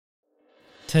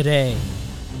Today,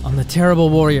 on the Terrible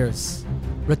Warriors,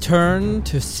 return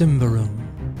to Symbaroum.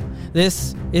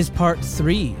 This is part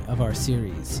 3 of our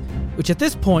series, which at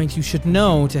this point you should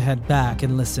know to head back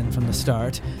and listen from the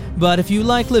start. But if you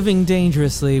like living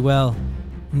dangerously, well,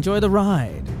 enjoy the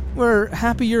ride. We're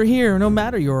happy you're here, no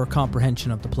matter your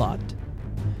comprehension of the plot.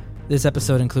 This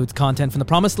episode includes content from the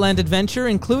Promised Land adventure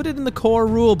included in the core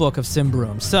rulebook of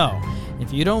Symbaroum. So,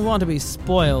 if you don't want to be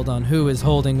spoiled on who is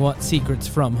holding what secrets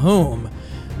from whom,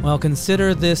 well,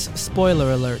 consider this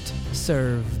spoiler alert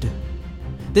served.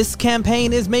 This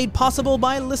campaign is made possible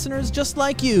by listeners just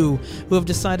like you who have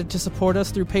decided to support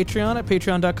us through Patreon at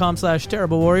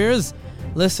patreon.com/terriblewarriors.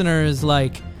 Listeners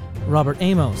like Robert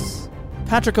Amos,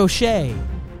 Patrick O'Shea,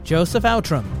 Joseph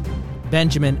Outram,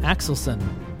 Benjamin Axelson,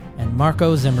 and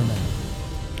Marco Zimmerman.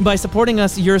 By supporting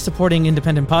us, you're supporting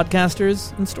independent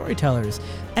podcasters and storytellers,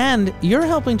 and you're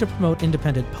helping to promote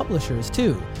independent publishers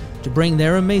too, to bring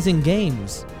their amazing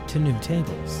games to new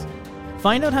tables.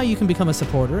 Find out how you can become a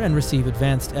supporter and receive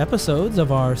advanced episodes of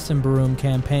our Symbaroum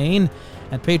campaign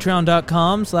at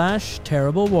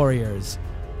patreon.com/terriblewarriors.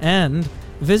 And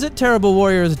visit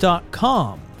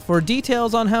terriblewarriors.com for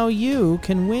details on how you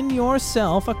can win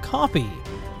yourself a copy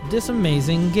of this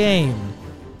amazing game.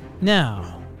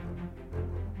 Now,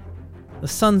 the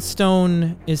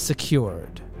Sunstone is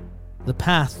secured. The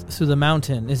path through the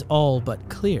mountain is all but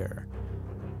clear.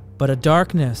 But a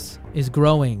darkness is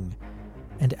growing,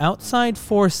 and outside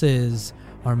forces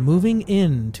are moving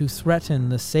in to threaten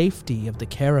the safety of the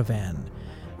caravan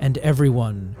and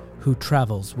everyone who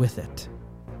travels with it.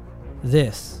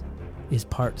 This is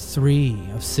part 3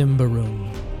 of Symbaroum,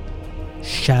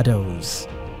 Shadows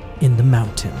in the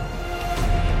Mountain.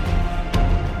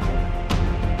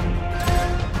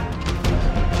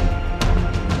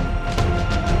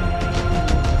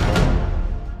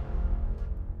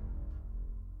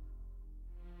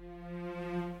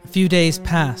 A few days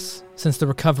pass since the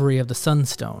recovery of the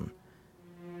Sunstone.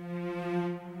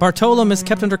 Bartolom is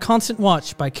kept under constant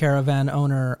watch by caravan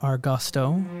owner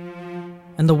Argosto,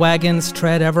 and the wagons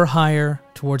tread ever higher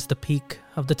towards the peak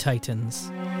of the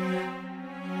Titans.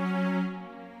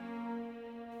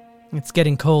 It's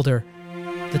getting colder,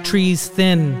 the trees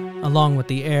thin along with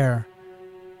the air,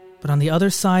 but on the other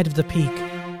side of the peak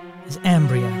is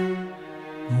Ambria,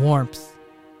 and warmth,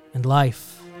 and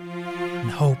life, and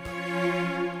hope.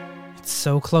 It's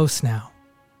so close now.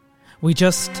 We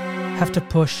just have to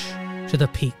push to the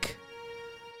peak.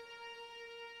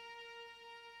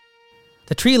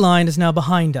 The tree line is now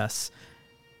behind us.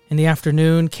 In the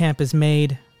afternoon, camp is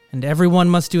made, and everyone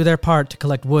must do their part to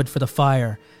collect wood for the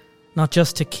fire, not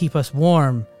just to keep us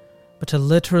warm, but to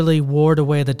literally ward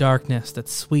away the darkness that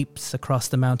sweeps across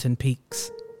the mountain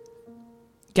peaks.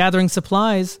 Gathering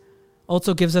supplies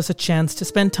also gives us a chance to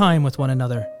spend time with one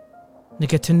another, and to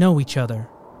get to know each other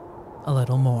a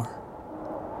little more.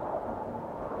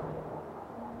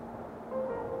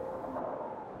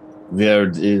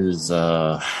 Verd is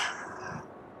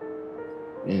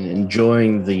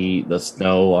enjoying the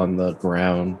snow on the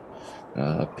ground,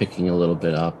 picking a little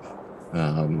bit up,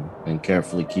 and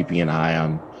carefully keeping an eye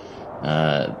on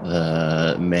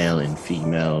the male and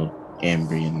female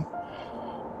Ambrian.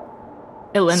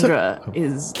 Elendra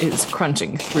is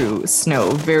crunching through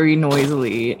snow very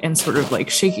noisily and sort of like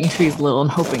shaking trees a little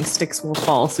and hoping sticks will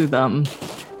fall through them.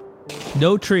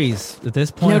 No trees. At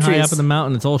this point, high up in the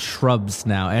mountain, it's all shrubs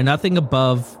now, and nothing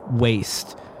above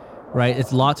waist, right?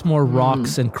 It's lots more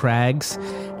rocks and crags,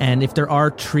 and if there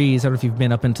are trees, I don't know if you've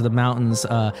been up into the mountains,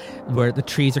 where the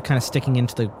trees are kind of sticking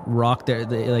into the rock,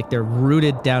 they're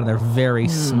rooted down, they're very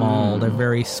small, they're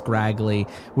very scraggly.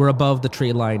 We're above the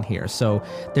tree line here, so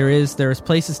there's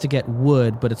places to get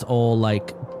wood, but it's all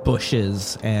like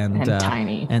bushes and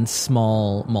tiny and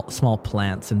small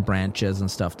plants and branches and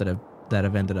stuff that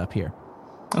have ended up here.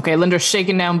 Okay, Linda's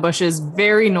shaking down bushes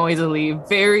very noisily,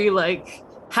 very like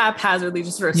haphazardly,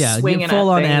 just sort of swinging at things. Full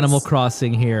on Animal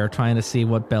Crossing here, trying to see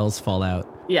what bells fall out.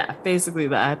 Yeah, basically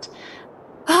that.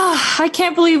 I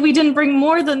can't believe we didn't bring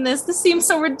more than this. This seems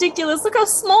so ridiculous. Look how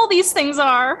small these things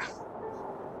are.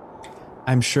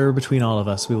 I'm sure between all of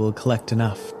us, we will collect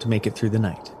enough to make it through the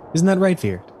night. Isn't that right,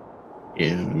 Veer?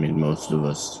 Yeah, I mean, most of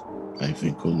us, I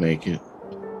think, will make it.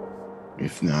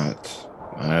 If not,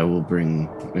 I will bring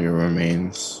your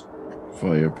remains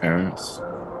for your parents,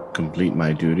 complete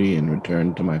my duty, and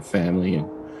return to my family and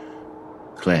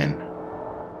clan.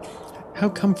 How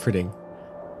comforting.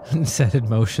 Set in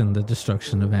motion the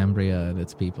destruction of Ambria and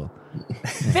its people.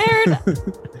 Baird,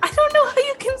 I don't know how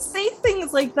you can say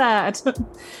things like that. We're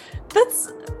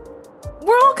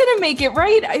all gonna make it,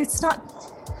 right? It's not...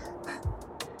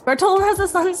 Bartolom has a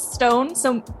Sunstone,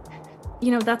 so,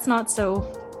 that's not so...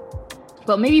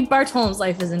 Well, maybe Bartolome's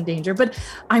life is in danger, but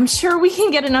I'm sure we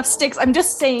can get enough sticks. I'm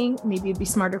just saying, maybe it'd be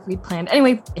smarter if we'd planned.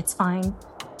 Anyway, it's fine.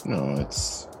 No,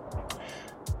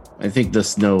 I think the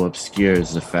snow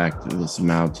obscures the fact that this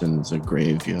mountain is a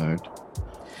graveyard.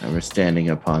 And we're standing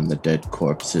upon the dead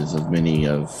corpses of many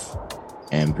of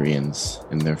Ambrians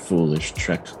in their foolish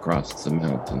trek across the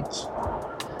mountains.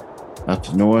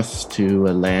 Up north to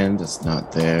a land that's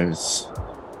not theirs.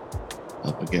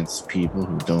 Up against people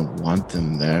who don't want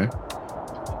them there.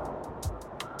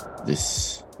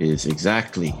 This is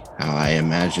exactly how I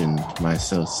imagined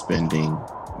myself spending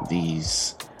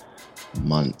these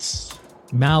months.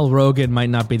 Mal Rogan might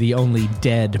not be the only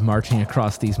dead marching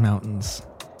across these mountains.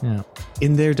 Yeah.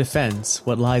 In their defense,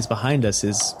 what lies behind us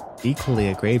is equally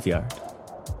a graveyard.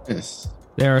 Yes.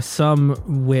 There are some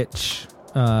which,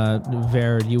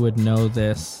 Verd, you would know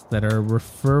this, that are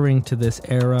referring to this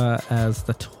era as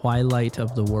the twilight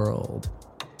of the world.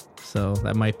 So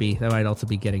that might also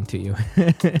be getting to you.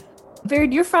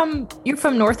 Verd, you're from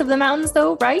north of the mountains,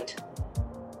 though, right?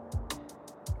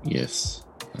 Yes.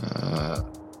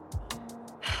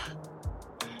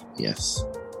 Yes.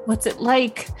 What's it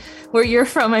like where you're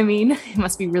from? I mean, it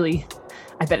must be really,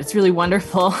 I bet it's really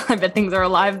wonderful. I bet things are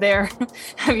alive there.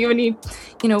 Have you any,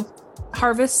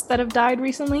 harvests that have died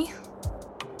recently?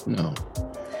 No.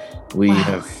 We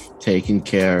have taken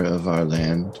care of our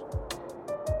land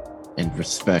and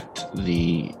respect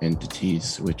the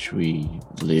entities which we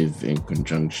live in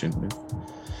conjunction with.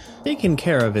 Taken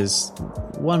care of is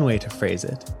one way to phrase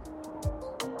it.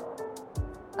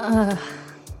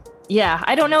 Yeah,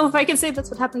 I don't know if I can say that's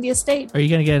what happened to the estate. Are you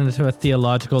going to get into a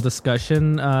theological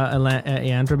discussion,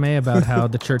 Androme, about how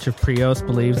the Church of Prios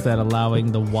believes that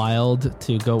allowing the wild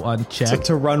to go unchecked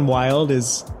To run wild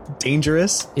is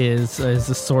dangerous? is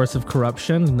a source of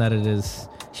corruption, and that it is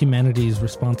humanity's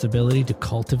responsibility to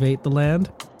cultivate the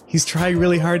land? He's trying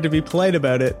really hard to be polite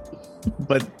about it.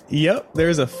 But, yep,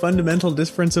 there's a fundamental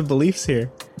difference of beliefs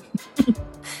here.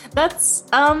 That's,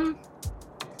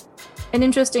 an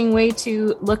interesting way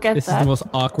to look at This that. is the most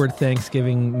awkward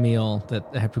Thanksgiving meal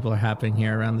that people are having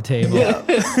here around the table.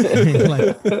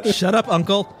 Like, shut up,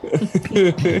 Uncle.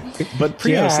 But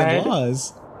Prios and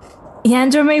laws.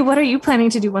 Androme, what are you planning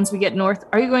to do once we get north?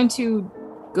 Are you going to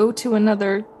go to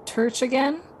another church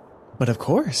again? But of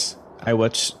course, I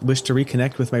wish to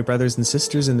reconnect with my brothers and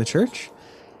sisters in the church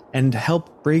and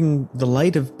help bring the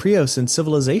light of Prios and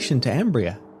civilization to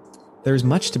Ambria. There's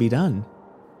much to be done.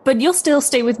 But you'll still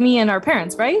stay with me and our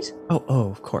parents, right? Oh,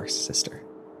 of course, sister.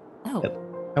 Oh.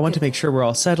 I want to make sure we're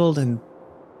all settled and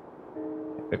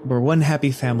we're one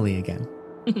happy family again.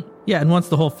 Yeah, and once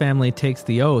the whole family takes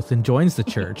the oath and joins the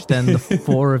church, then the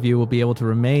four of you will be able to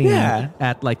remain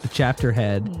at like the chapter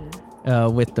head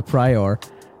with the prior.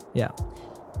 Yeah.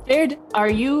 Baird, are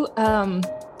you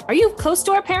close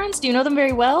to our parents? Do you know them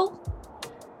very well?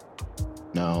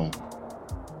 No.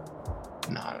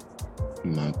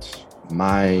 Not.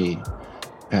 My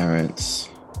parents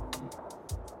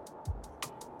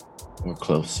were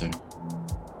closer.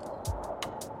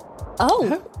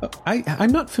 Oh.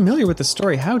 I'm not familiar with the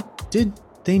story. How did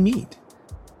they meet?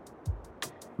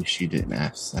 Wish you didn't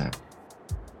ask that.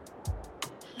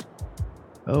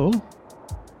 Oh.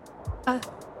 I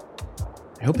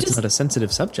hope it's just- not a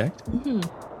sensitive subject.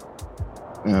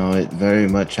 No, it very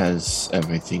much has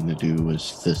everything to do with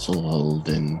Thistlehold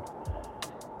and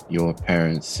your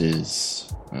parents'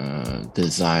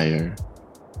 desire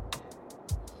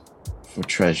for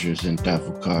treasures in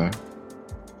Davukar.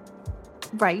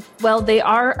 Right. Well, they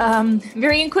are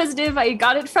very inquisitive. I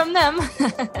got it from them.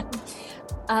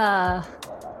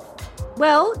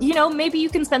 Well, maybe you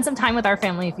can spend some time with our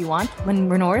family if you want when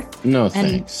we're north. No,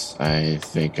 thanks. I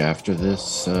think after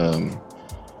this,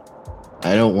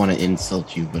 I don't want to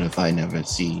insult you, but if I never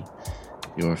see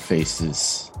your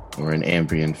faces or an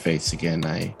Ambrian face again,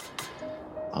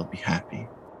 I'll be happy.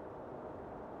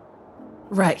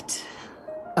 Right.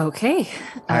 Okay.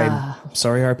 I'm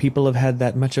sorry our people have had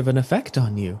that much of an effect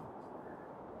on you.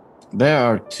 There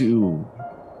are 2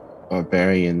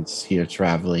 barbarians here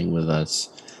traveling with us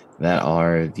that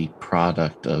are the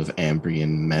product of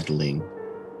Ambrian meddling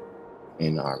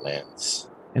in our lands.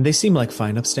 And they seem like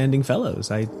fine, upstanding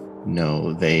fellows.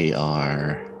 No, they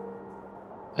are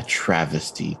a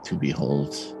travesty to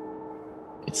behold.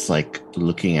 It's like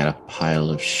looking at a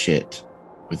pile of shit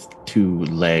with 2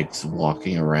 legs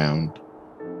walking around.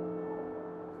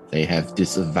 They have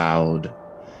disavowed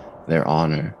their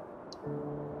honor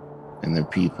and their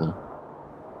people.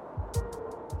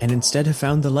 And instead have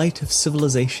found the light of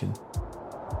civilization.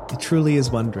 It truly is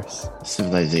wondrous.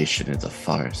 Civilization is a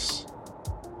farce.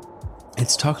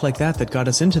 It's talk like that got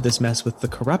us into this mess with the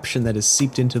corruption that has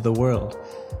seeped into the world.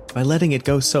 By letting it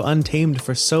go so untamed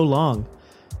for so long,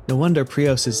 no wonder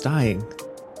Prios is dying.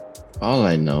 All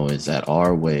I know is that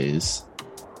our ways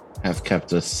have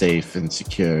kept us safe and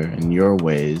secure, and your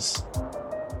ways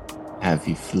have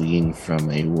you fleeing from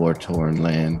a war-torn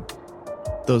land.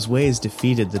 Those ways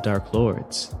defeated the Dark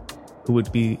Lords, who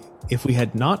would be, if we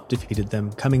had not defeated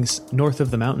them, coming north of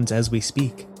the mountains as we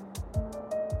speak.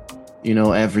 You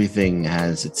know, everything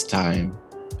has its time.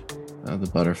 The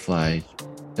butterfly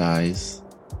dies.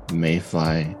 The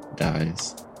mayfly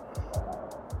dies.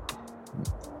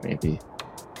 Maybe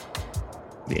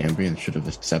the Ambrians should have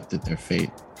accepted their fate.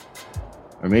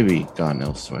 Or maybe gone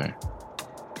elsewhere.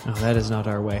 Oh, that is not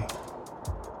our way.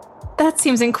 That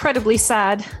seems incredibly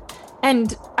sad.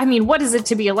 And, I mean, what is it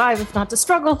to be alive if not to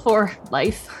struggle for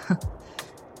life?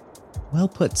 Well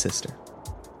put, sister.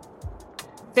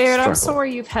 Baird, I'm Struggle.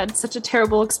 sorry you've had such a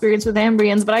terrible experience with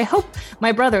Ambrians, but I hope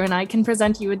my brother and I can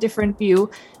present you a different view.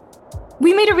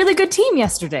 We made a really good team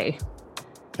yesterday.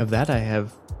 Of that I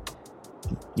have...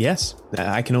 Yes,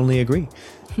 I can only agree.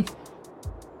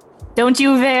 Don't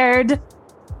you, Baird?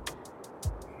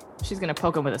 She's gonna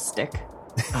poke him with a stick.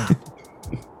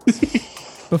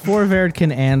 Before Verd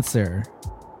can answer,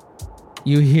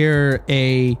 you hear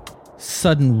a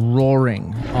sudden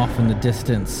roaring off in the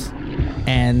distance,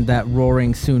 and that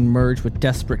roaring soon merged with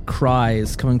desperate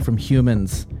cries coming from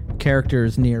humans,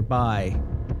 characters nearby.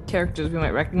 Characters we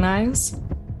might recognize.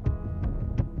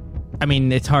 I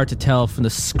mean, it's hard to tell from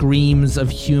the screams of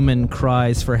human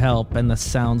cries for help and the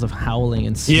sounds of howling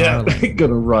and snarling.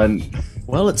 Gonna run.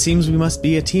 Well, it seems we must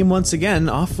be a team once again.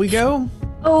 Off we go.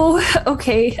 Oh,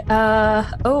 okay.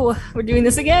 We're doing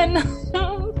this again.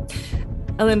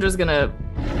 Elindra's gonna...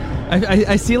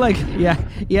 I see, like, yeah,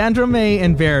 Yandrome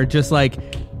and Verd just,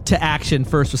 like, to action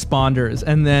first responders,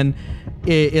 and then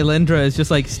Elendra is just,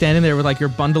 like, standing there with, like, your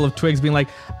bundle of twigs being like,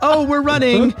 oh, we're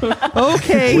running.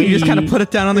 Okay. You just kind of put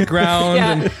it down on the ground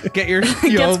and get your,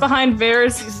 you know, Gets behind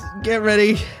Varys. get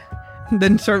ready,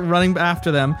 then start running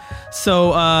after them.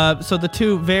 So the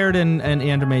two, Verd and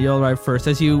Yandrome, you'll arrive first.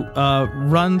 As you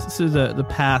run through the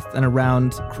path and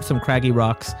around some craggy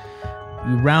rocks,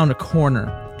 you round a corner,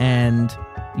 and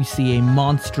you see a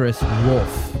monstrous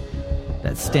wolf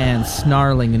that stands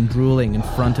snarling and drooling in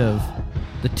front of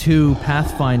the two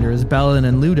pathfinders, Bellin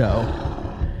and Ludo,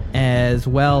 as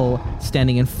well.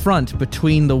 Standing in front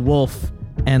between the wolf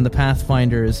and the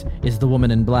pathfinders is the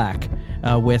woman in black,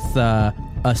 with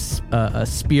a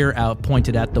spear out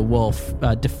pointed at the wolf,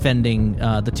 defending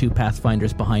the two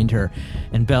pathfinders behind her.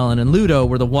 And Bellin and Ludo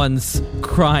were the ones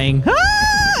crying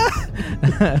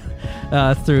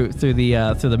through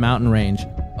the mountain range,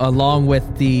 along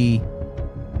with the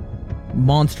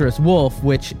monstrous wolf,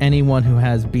 which anyone who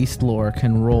has beast lore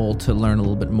can roll to learn a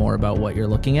little bit more about what you're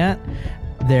looking at.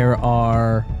 There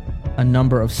are a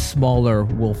number of smaller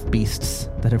wolf beasts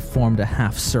that have formed a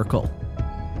half circle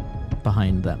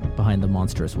behind them, behind the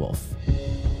monstrous wolf.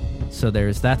 So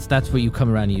that's what you come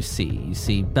around and you see. You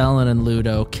see Bellin and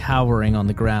Ludo cowering on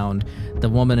the ground, the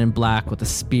woman in black with a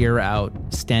spear out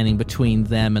standing between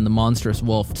them, and the monstrous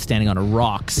wolf standing on a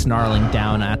rock snarling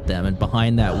down at them. And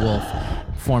behind that wolf,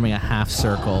 forming a half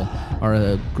circle, are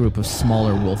a group of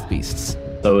smaller wolf beasts.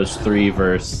 So it's 3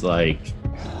 versus like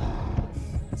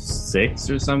 6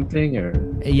 or something, or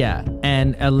Yeah,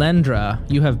 and Elendra,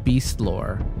 you have beast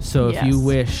lore, so if you Yes.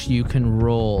 wish, you can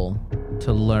roll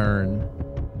to learn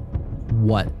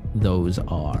what those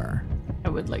are. I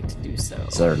would like to do so.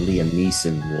 these are Liam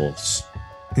Neeson wolves.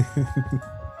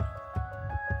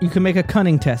 You can make a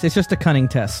cunning test. It's just a cunning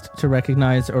test to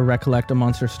recognize or recollect a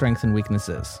monster's strengths and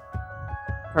weaknesses.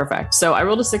 Perfect. So I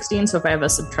rolled a 16, so if I have a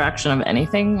subtraction of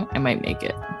anything, I might make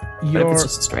it. But if it's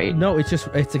just straight. No,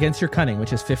 it's against your cunning,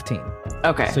 which is 15.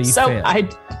 Okay. So you So fail. I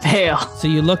fail. So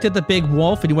you looked at the big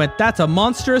wolf and you went, that's a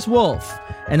monstrous wolf.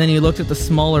 And then you looked at the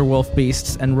smaller wolf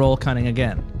beasts and roll cunning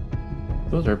again.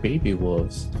 Those are baby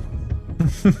wolves.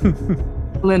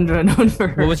 Lindra, known for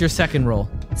her. What was your second roll?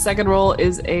 Second roll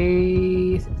is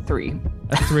a 3.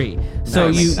 A 3.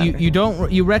 So Nice.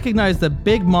 you recognize the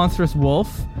big monstrous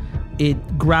wolf.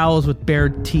 It growls with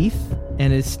bared teeth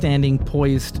and is standing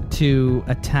poised to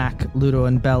attack Ludo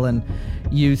and Bellin.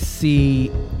 You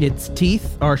see its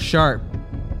teeth are sharp.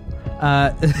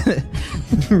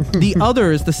 The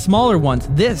others, the smaller ones,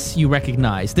 this you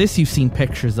recognize. This you've seen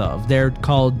pictures of. They're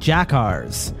called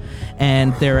jackars,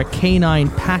 and they're a canine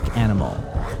pack animal,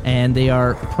 and they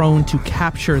are prone to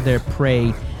capture their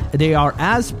prey. They are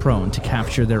as prone to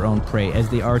capture their own prey as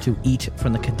they are to eat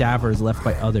from the cadavers left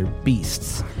by other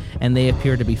beasts. And they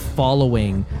appear to be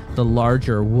following the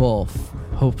larger wolf,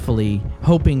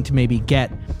 hoping to maybe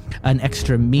get an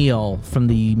extra meal from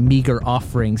the meager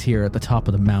offerings here at the top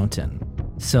of the mountain.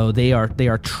 So they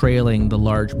are trailing the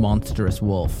large monstrous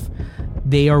wolf.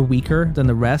 They are weaker than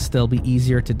the rest. They'll be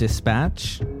easier to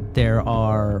dispatch. There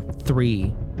are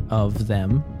 3 of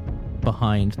them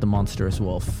behind the monstrous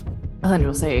wolf. Elendra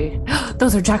will say,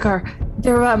 "Those are Jackar.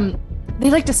 They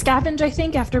like to scavenge, I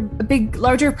think, after big,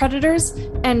 larger predators,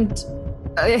 and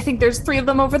I think there's 3 of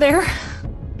them over there."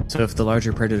 So if the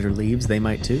larger predator leaves, they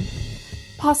might too?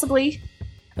 Possibly.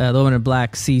 The woman in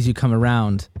black sees you come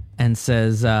around and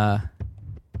says,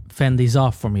 "Fend these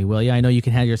off for me, will you? I know you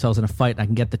can handle yourselves in a fight, and I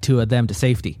can get the 2 of them to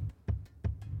safety."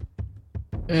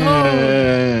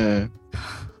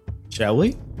 Shall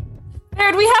we?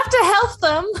 Baird, we have to help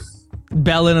them.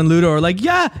 Bellin and Ludo are like,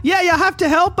 yeah, you have to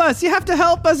help us. You have to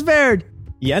help us, Verd.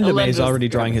 Yandame is already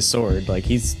drawing his sword. Like,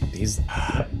 he's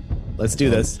let's do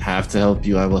this. Have to help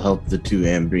you. I will help the 2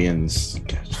 Ambrians.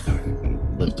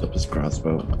 Lift up his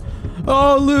crossbow.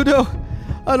 Oh, Ludo,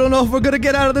 I don't know if we're going to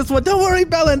get out of this one. Don't worry,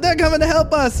 Bellin. They're coming to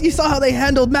help us. You saw how they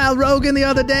handled Mal Rogan the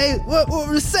other day.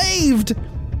 We're saved.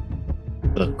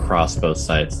 The crossbow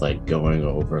sight's like going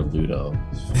over Ludo.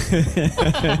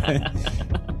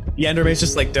 Yandermay's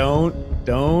just like, don't.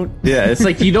 Yeah, it's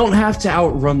like you don't have to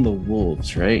outrun the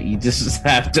wolves, right? You just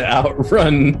have to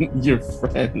outrun your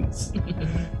friends.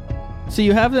 So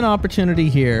you have an opportunity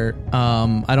here.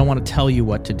 I don't want to tell you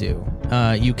what to do.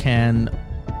 You can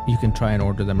try and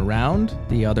order them around,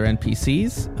 the other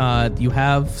NPCs. You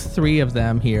have 3 of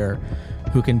them here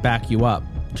who can back you up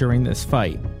during this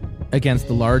fight against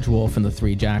the large wolf and the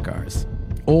 3 Jackars.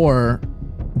 Or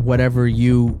whatever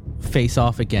you face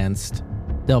off against,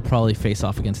 they'll probably face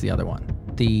off against the other one.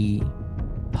 The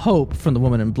hope from the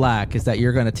woman in black is that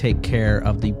you're going to take care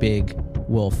of the big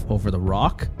wolf over the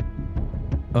rock,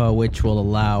 which will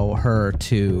allow her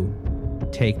to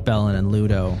take Bellin and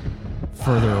Ludo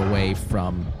further away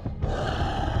from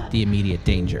the immediate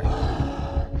danger.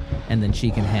 And then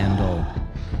she can handle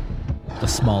the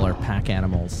smaller pack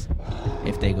animals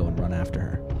if they go and run after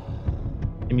her.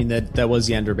 I mean, that was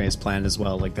Yandermay's plan as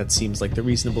well. Like, that seems like the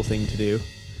reasonable thing to do.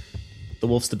 The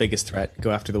wolf's the biggest threat. Go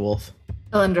after the wolf.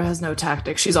 Elendra has no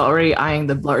tactics. She's already eyeing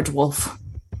the large wolf.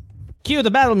 Cue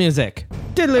the battle music.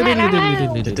 Wait,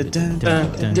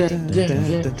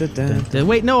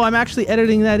 no, I'm actually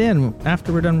editing that in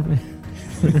after we're done.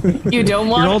 You don't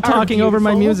want. You're all talking over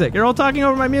my music.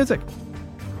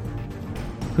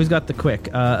 Who's got the quick?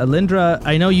 Elendra,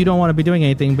 I know you don't want to be doing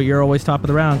anything, but you're always top of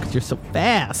the round because you're so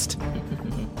fast.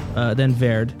 Then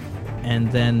Verd, and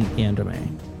then Yandermay.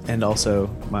 And also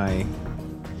my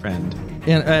friend.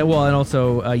 And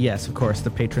also, yes, of course, the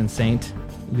patron saint,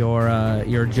 your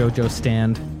JoJo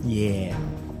stand. Yeah.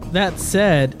 That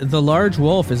said, the large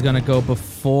wolf is going to go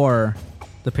before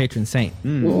the patron saint.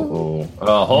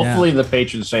 Hopefully the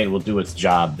patron saint will do its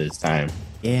job this time.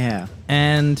 Yeah.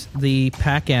 And the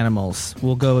pack animals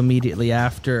will go immediately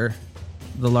after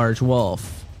the large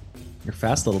wolf. You're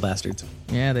fast little bastards.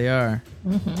 Yeah, they are.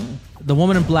 Mm-hmm. The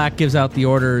woman in black gives out the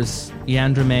orders.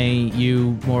 Yandrame,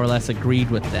 you more or less agreed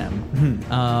with them.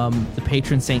 Mm-hmm. The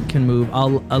patron saint can move.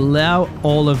 I'll allow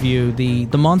all of you. The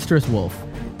monstrous wolf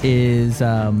is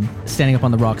standing up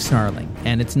on the rock snarling,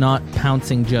 and it's not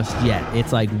pouncing just yet.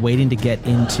 It's like waiting to get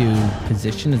into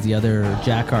position as the other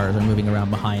Jackars are moving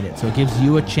around behind it. So it gives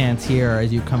you a chance here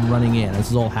as you come running in. This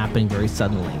is all happening very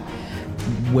suddenly.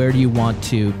 Where do you want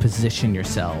to position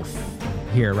yourself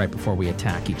here right before we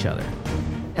attack each other?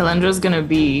 Elendra's going to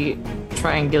be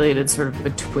triangulated sort of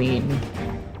between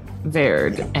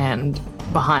Verd and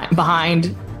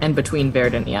behind and between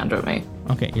Verd and Yandrame.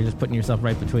 Okay, you're just putting yourself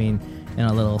right between in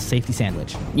a little safety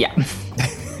sandwich. Yeah.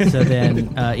 So then,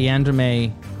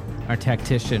 Yandrame, our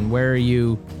tactician, where are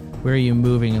you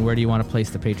moving, and where do you want to place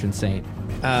the patron saint?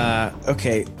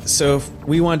 Okay, so if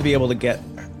we want to be able to get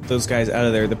those guys out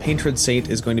of there, the patron saint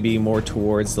is going to be more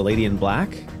towards the lady in black,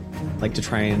 like to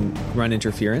try and run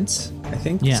interference, I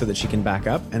think, so that she can back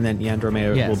up, and then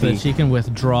Yandrame will so be... that she can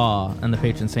withdraw, and the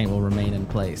patron saint will remain in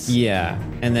place. Yeah,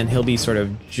 and then he'll be sort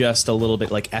of just a little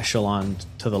bit like echeloned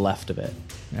to the left of it.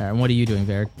 And what are you doing,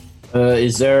 Verd?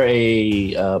 Is there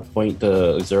a point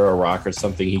is there a rock or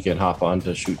something he can hop on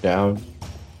to shoot down?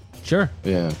 Sure.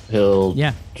 Yeah, he'll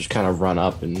just kind of run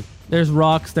up and... There's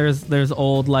rocks, there's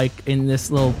old, like, in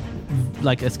this little,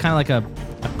 like, it's kind of like a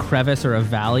crevice or a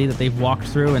valley that they've walked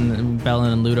through, and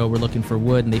Bellin and Ludo were looking for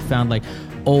wood, and they found, like,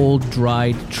 old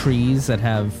dried trees that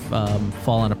have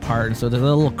fallen apart, and so there's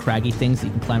little craggy things that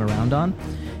you can climb around on,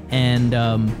 and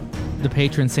the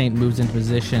patron saint moves into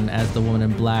position as the woman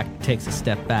in black takes a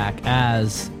step back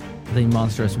as the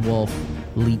monstrous wolf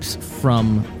leaps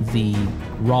from the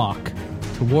rock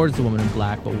towards the woman in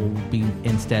black, but will be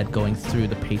instead going through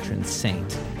the patron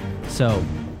saint. So,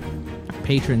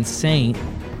 patron saint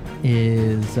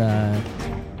is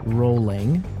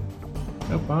rolling.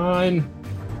 Come on.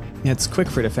 Yeah, it's quick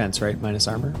for defense, right? Minus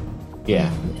armor.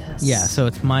 Yeah. Yes. Yeah, so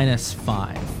it's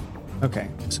 -5. Okay,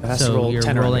 so it has to So roll you're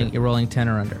 10 or rolling. under. You're rolling 10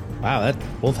 or under. Wow, that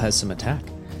wolf has some attack.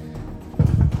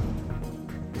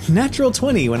 Natural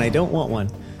 20 when I don't want one.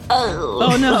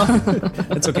 Oh no.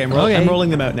 That's okay. I'm Okay. rolling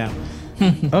them out now.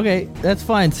 Okay, that's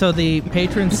fine. So the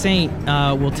patron saint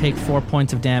will take 4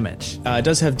 points of damage. It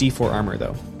does have D4 armor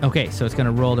though, Okay, so it's going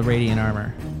to roll the radiant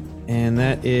armor. and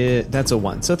that's a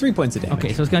 1. So 3 points of damage.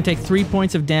 Okay, so it's going to take 3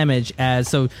 points of damage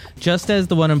just as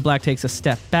the one in black takes a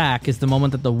step back is the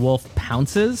moment that the wolf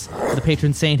pounces. The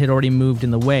patron saint had already moved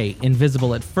in the way.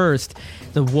 Invisible at first,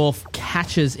 the wolf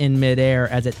catches in midair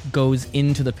as it goes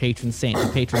into the patron saint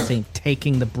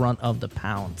taking the brunt of the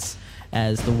pounce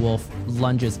as the wolf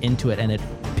lunges into it, and it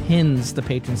pins the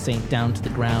patron saint down to the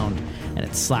ground, and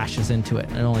it slashes into it,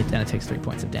 and it takes 3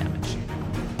 points of damage.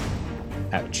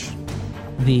 Ouch.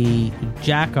 The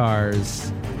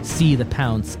Jackars see the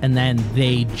pounce, and then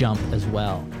they jump as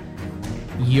well.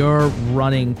 You're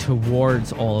running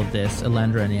towards all of this,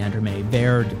 Elendra and Yandermay.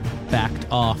 Baird backed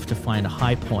off to find a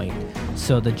high point.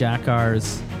 So the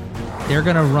Jackars, they're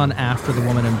going to run after the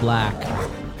woman in black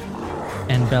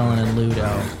and Bellin and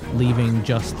Ludo, leaving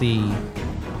just the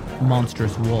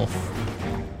monstrous wolf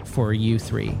for you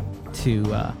three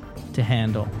to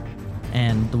handle.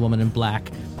 And the woman in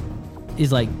black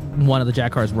is like, one of the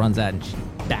Jackars runs at and she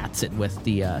bats it with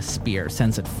the spear,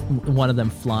 sends it one of them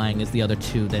flying as the other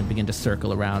two then begin to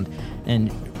circle around. And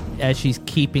as she's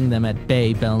keeping them at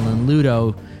bay, Bellin and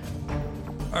Ludo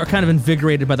are kind of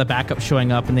invigorated by the backup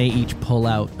showing up, and they each pull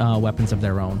out weapons of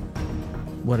their own.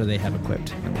 What do they have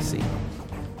equipped? Let me see.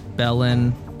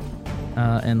 Bellin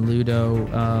and Ludo,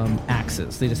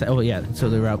 axes. They just so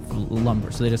they're out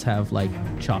lumber. So they just have like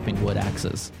chopping wood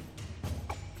axes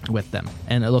with them,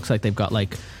 and it looks like they've got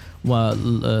like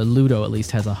Ludo at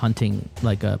least has a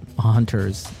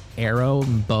hunter's arrow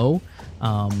and bow,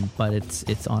 but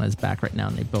it's on his back right now,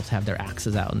 and they both have their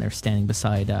axes out, and they're standing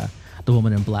beside the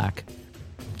woman in black,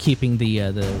 keeping the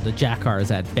Jackars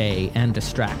at bay and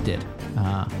distracted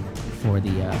for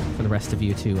the rest of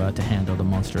you to handle the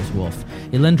monstrous wolf.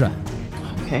 Elendra.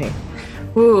 Okay.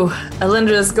 Ooh,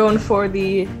 Elendra's going for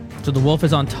the... So the wolf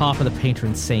is on top of the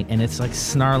patron saint, and it's like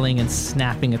snarling and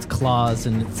snapping its claws,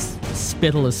 and its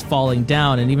spittle is falling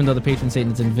down. And even though the patron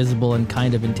saint is invisible and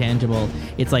kind of intangible,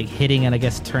 it's like hitting and I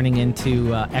guess turning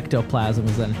into ectoplasm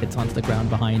as then hits onto the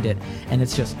ground behind it, and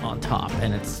it's just on top,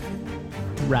 and it's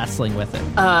wrestling with it.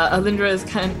 Elendra is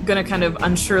gonna kind of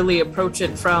unsurely approach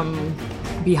it from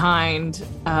behind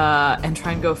and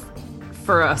try and go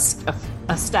for a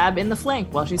stab in the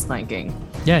flank while she's flanking.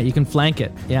 Yeah, you can flank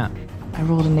it. Yeah. I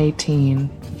rolled an 18.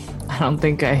 I don't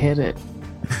think I hit it.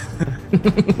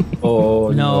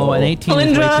 Oh No, an 18 is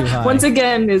way too high. Elendra, once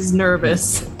again, is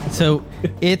nervous. So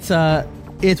its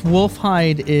wolf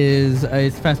hide is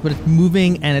fast, but it's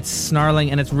moving and it's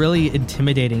snarling and it's really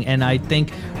intimidating. And I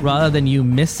think rather than you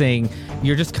missing,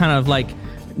 you're just kind of like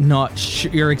not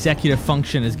your executive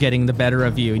function is getting the better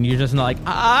of you, and you're just not like,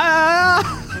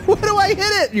 where do I hit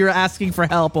it? You're asking for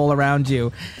help all around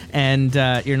you, and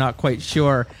you're not quite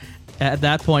sure. At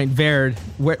that point, Baird,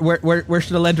 where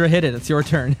should Elendra hit it? It's your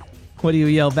turn. What do you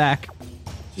yell back?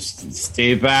 Just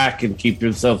stay back and keep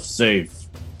yourself safe.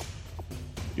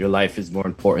 Your life is more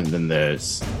important than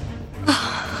theirs.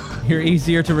 You're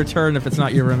easier to return if it's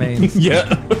not your remains.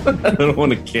 Yeah, I don't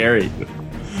want to carry.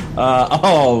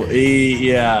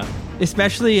 Yeah.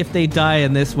 Especially if they die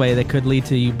in this way, that could lead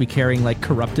to you be carrying like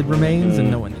corrupted remains,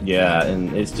 and no one. Yeah,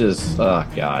 and it's just, oh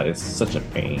god, it's such a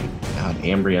pain. God,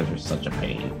 Ambrians are such a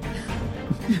pain.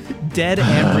 Dead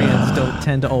Ambrians don't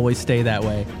tend to always stay that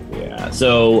way. Yeah.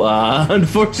 So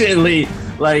unfortunately,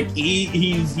 like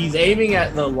he's aiming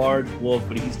at the large wolf,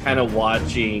 but he's kind of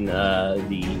watching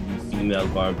the female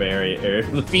barbarian or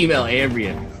the female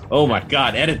Ambrian. Oh my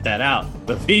god, edit that out.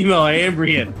 The female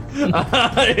Ambrian.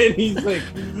 And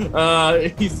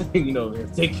he's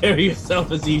saying, take care of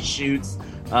yourself as he shoots,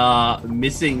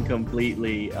 missing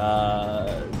completely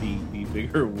the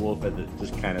bigger wolf as it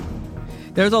just kind of.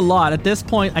 There's a lot. At this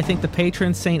point, I think the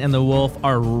patron saint and the wolf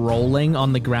are rolling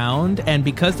on the ground, and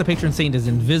because the patron saint is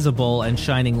invisible and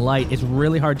shining light, it's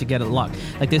really hard to get it locked.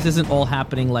 Like, this isn't all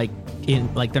happening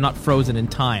they're not frozen in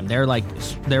time. They're like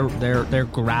they're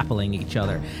grappling each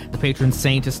other. The patron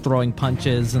saint is throwing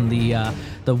punches, and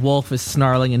the wolf is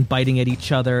snarling and biting at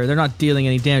each other. They're not dealing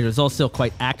any damage. It's all still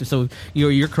quite active. So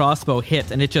your crossbow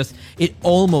hits, and it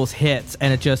almost hits,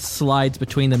 and it just slides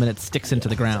between them, and it sticks into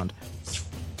the ground.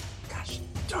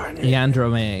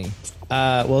 Yandrome.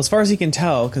 Well, as far as he can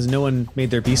tell, because no one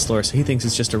made their beast lore, so he thinks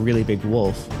it's just a really big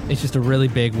wolf. It's just a really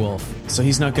big wolf. So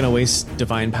he's not going to waste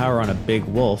divine power on a big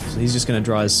wolf. So he's just going to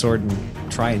draw his sword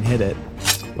and try and hit it.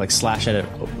 Like slash at it,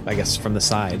 I guess, from the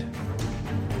side.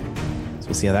 So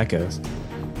we'll see how that goes.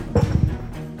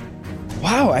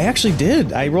 Wow, I actually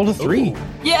did. I rolled a 3. Ooh.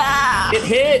 Yeah! It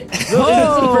hit. Is this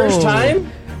the first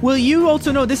time? Well, you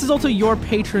also know this is also your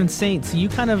patron saint, so you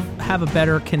kind of have a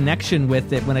better connection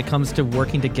with it when it comes to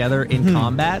working together in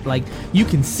combat. Like you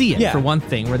can see it for one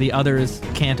thing, where the others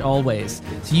can't always.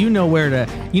 So you know where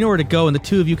to go, and the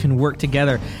two of you can work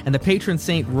together. And the patron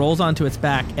saint rolls onto its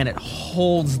back, and it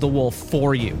holds the wolf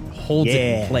for you, holds it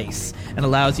in place, and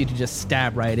allows you to just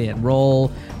stab right in. Roll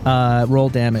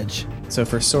damage. So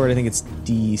for sword, I think it's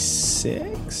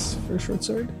D6 for short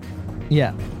sword.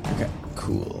 Yeah. Okay.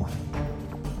 Cool.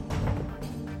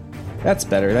 That's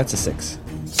better. That's a 6.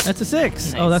 That's a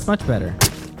 6. Nice. Oh, that's much better.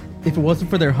 If it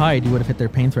wasn't for their hide, you would have hit their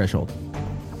pain threshold.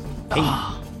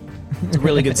 It's a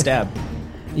really good stab.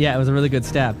 Yeah, it was a really good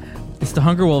stab. It's the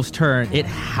Hunger Wolf's turn. It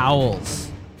howls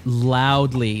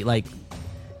loudly, like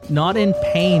not in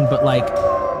pain, but like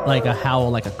a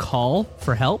howl, like a call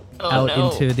for help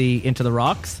into the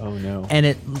rocks. Oh no. And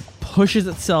it pushes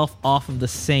itself off of the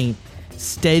saint,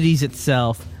 steadies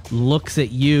itself, looks at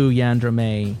you,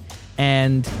 Yandrome,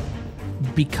 and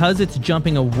because it's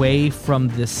jumping away from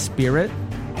the spirit,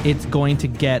 it's going to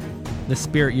get the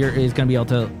spirit is going to be able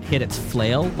to hit its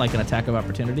flail like an attack of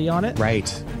opportunity on it. Right.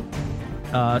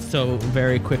 So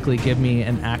very quickly, give me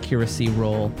an accuracy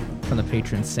roll from the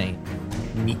patron saint.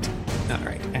 Neat. All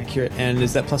right. Accurate. And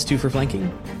is that +2 for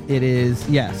flanking? It is,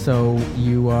 yeah. So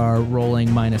you are rolling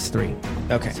 -3.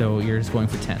 Okay. So you're just going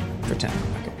for 10. For 10.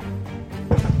 Okay.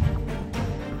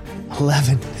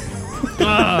 11.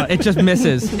 It just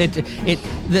misses.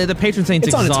 The patron saint's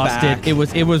It's on its exhausted. back.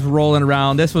 It was rolling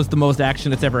around. This was the most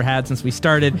action it's ever had since we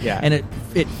started. Yeah. And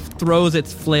it throws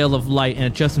its flail of light, and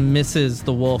it just misses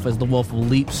the wolf as the wolf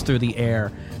leaps through the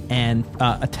air and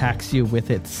attacks you with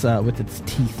its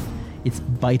teeth, its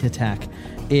bite attack.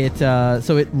 It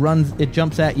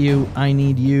jumps at you. I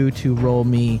need you to roll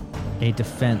me a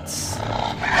defense.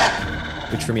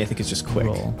 Which for me I think is just quick.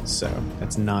 Roll. So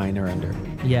that's 9 or under.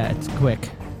 Yeah, it's quick.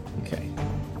 Okay.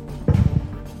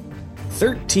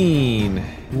 13.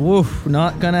 Woof,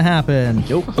 not gonna happen.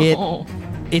 Nope.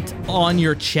 It's on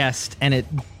your chest and it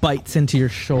bites into your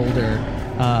shoulder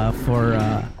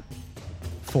for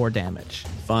 4 damage.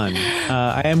 Fun.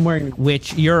 I am wearing...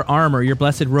 Which your armor, your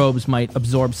blessed robes might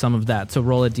absorb some of that. So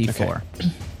roll a d4.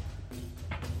 Okay.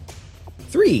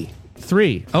 3.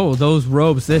 3. Oh, those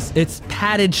robes. It's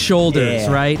padded shoulders,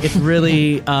 Yeah. right? It's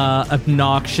really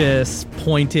obnoxious,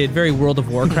 pointed, very World of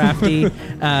Warcrafty.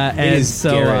 is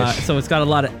garish. So it's got a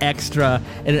lot of extra,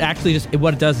 and it actually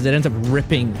what it does is it ends up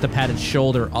ripping the padded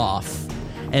shoulder off,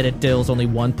 and it deals only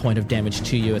 1 point of damage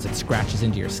to you as it scratches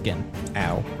into your skin.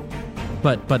 Ow.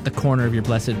 But the corner of your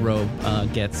blessed robe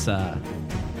gets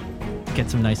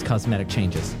some nice cosmetic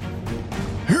changes.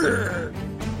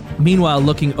 Meanwhile,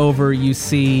 looking over, you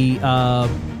see the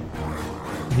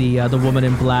woman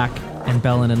in black and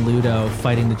Bellin and Ludo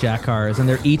fighting the Jackars, and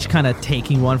they're each kind of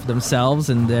taking one for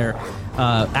themselves. And they're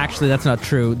actually, that's not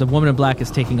true. The woman in black is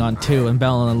taking on 2, and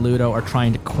Bellin and Ludo are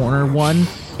trying to corner one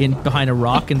in behind a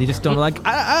rock, and they just don't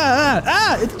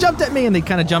it jumped at me, and they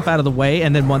kind of jump out of the way.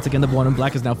 And then once again, the one in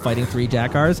black is now fighting 3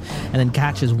 Jackars, and then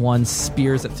catches one,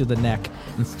 spears it through the neck,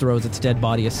 and throws its dead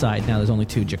body aside. Now there's only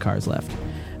 2 Jackars left.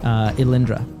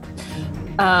 Elindra.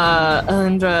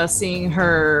 Elindra, seeing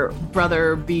her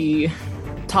brother be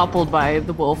toppled by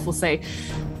the wolf, will say,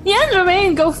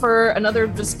 Yandrome, go for another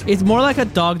just... It's more like a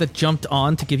dog that jumped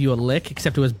on to give you a lick,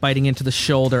 except it was biting into the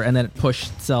shoulder, and then it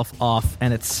pushed itself off,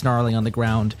 and it's snarling on the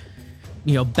ground.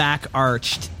 Back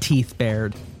arched, teeth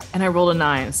bared. And I rolled a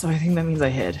 9, so I think that means I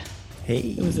hit.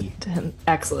 Hey. It was a 10.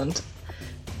 Excellent.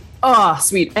 Oh,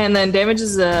 sweet. And then damage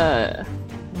is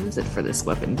what is it for this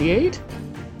weapon? D8?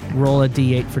 Roll a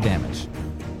d8 for damage.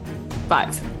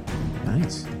 5.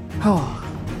 Nice. Oh,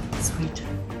 sweet.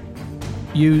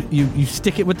 You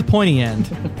stick it with the pointy end,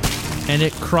 and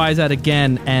it cries out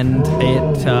again, and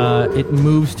it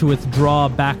moves to withdraw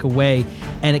back away,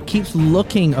 and it keeps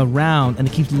looking around, and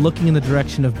it keeps looking in the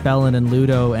direction of Bellin and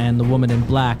Ludo and the woman in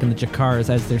black and the Jackars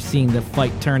as they're seeing the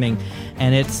fight turning,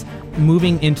 and it's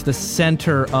moving into the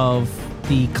center of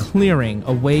the clearing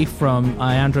away from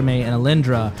Yandrome and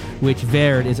Elindra, which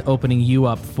Verd is opening you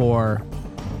up for.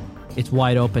 It's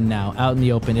wide open now, out in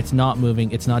the open. It's not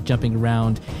moving. It's not jumping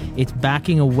around. It's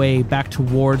backing away, back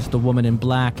towards the woman in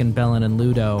black and Bellin and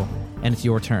Ludo, and it's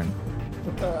your turn.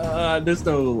 There's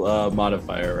no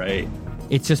modifier, right?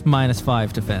 It's just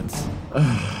 -5 defense.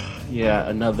 Yeah,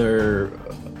 another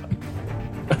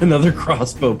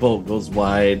crossbow bolt goes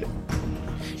wide.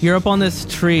 You're up on this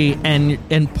tree,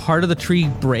 and part of the tree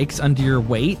breaks under your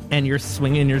weight, and you're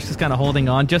swinging, and you're just kind of holding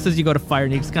on. Just as you go to fire,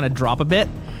 and you just kind of drop a bit,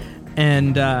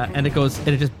 and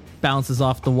it just bounces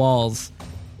off the walls.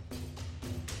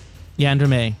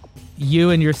 Yandrame,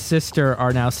 you and your sister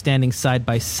are now standing side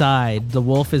by side. The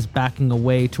wolf is backing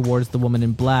away towards the woman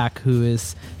in black, who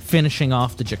is finishing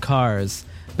off the Jakars.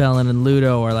 Bellin and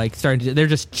Ludo are like they're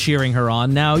just cheering her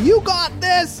on now. You got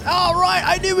this! All right,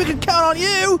 I knew we could count on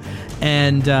you!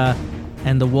 And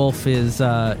the wolf is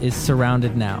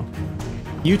surrounded now.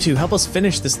 You two, help us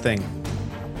finish this thing.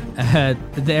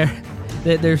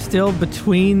 They're still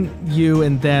between you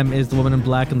and them is the woman in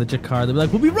black and the Jakar. They'll be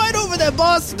like, we'll be right over there,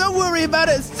 boss. Don't worry about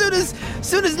it. As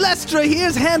soon as Lestra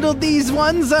here's handled these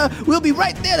ones, we'll be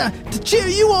right there to cheer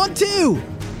you on too.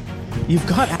 You've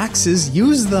got axes.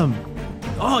 Use them.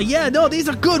 Oh, yeah, no, these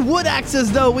are good wood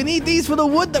axes, though. We need these for the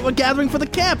wood that we're gathering for the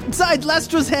camp. Besides,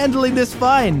 Lestra's handling this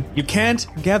fine. You can't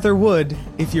gather wood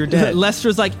if you're dead.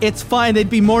 Lestra's like, it's fine.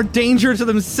 They'd be more danger to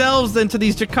themselves than to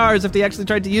these Jakars if they actually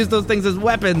tried to use those things as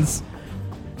weapons.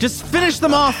 Just finish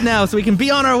them off now so we can be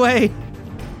on our way.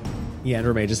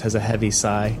 Yandrame just has a heavy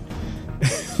sigh.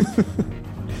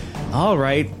 All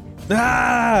right.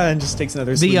 And just takes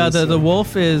another swing. The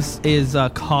wolf is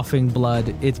coughing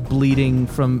blood. It's bleeding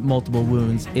from multiple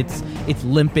wounds. It's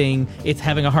limping. It's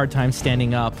having a hard time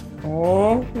standing up.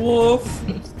 Oh, wolf.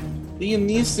 Liam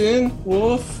Neeson,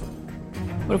 wolf.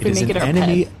 What if we make it our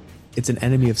pet? It's an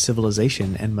enemy of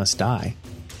civilization and must die.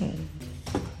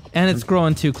 And it's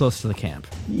growing too close to the camp.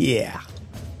 Yeah.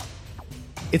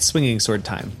 It's swinging sword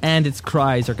time. And its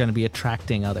cries are going to be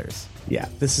attracting others. Yeah,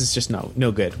 this is just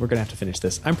no good. We're going to have to finish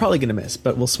this. I'm probably going to miss,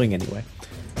 but we'll swing anyway.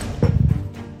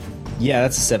 Yeah,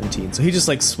 that's a 17. So he just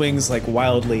swings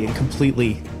wildly and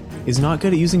completely is not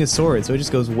good at using his sword, so he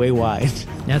just goes way wide.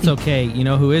 That's okay. You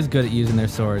know who is good at using their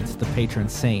swords? The patron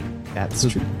saint. That's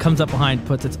true. Comes up behind,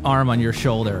 puts its arm on your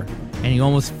shoulder, and you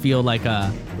almost feel like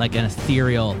an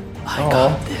ethereal, I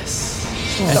got this,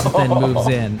 as it then moves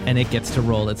in, and it gets to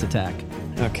roll its attack.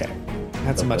 Okay.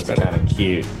 That's much better. Kind of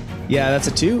cute. Yeah, that's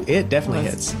a 2. It definitely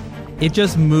hits. It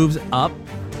just moves up.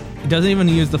 It doesn't even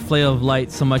use the flail of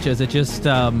light so much as it's just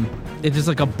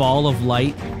like a ball of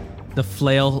light. The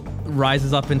flail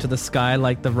rises up into the sky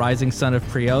like the rising sun of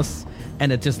Prios,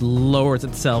 and it just lowers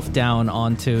itself down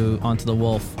onto the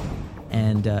wolf,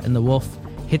 and the wolf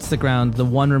hits the ground. The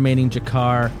one remaining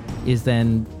Jakar is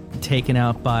then taken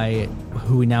out by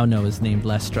who we now know is named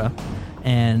Lestra,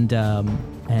 and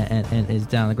is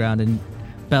down on the ground. And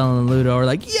Bellin and Ludo are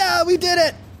like, "Yeah, we did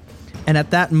it!" And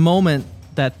at that moment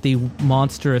that the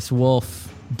monstrous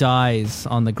wolf dies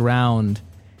on the ground,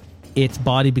 its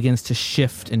body begins to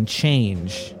shift and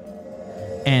change.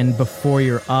 And before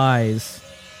your eyes,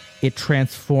 it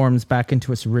transforms back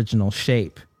into its original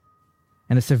shape.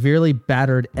 And a severely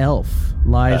battered elf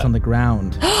lies on the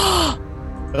ground,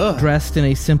 dressed in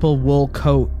a simple wool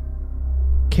coat,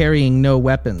 carrying no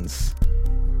weapons.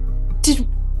 Did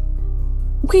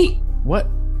we... What?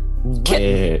 What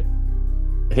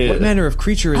manner of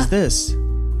creature is this?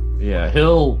 Yeah,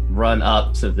 he'll run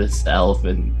up to this elf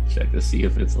and check to see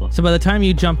if it's... So by the time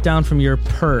you jump down from your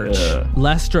perch,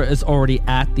 Lestra is already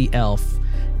at the elf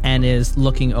and is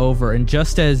looking over. And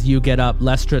just as you get up,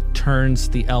 Lestra turns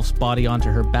the elf's body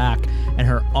onto her back, and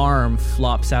her arm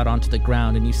flops out onto the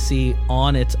ground. And you see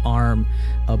on its arm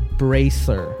a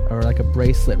bracelet, or like a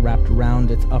bracelet wrapped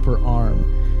around its upper arm.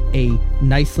 A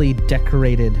nicely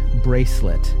decorated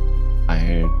bracelet. I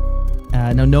heard.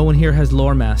 Now, no one here has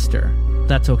Lore Master.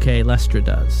 That's okay, Lestra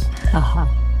does.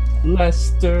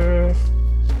 Lester.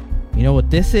 You know what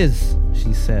this is,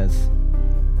 she says.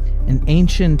 An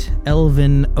ancient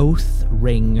elven oath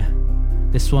ring.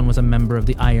 This one was a member of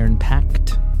the Iron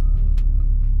Pact.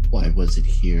 Why was it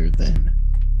here then?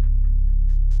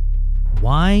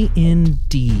 Why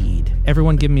indeed?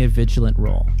 Everyone give me a vigilant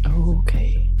roll.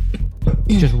 Okay.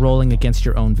 Just rolling against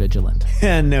your own vigilant.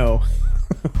 No.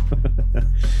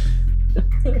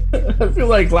 I feel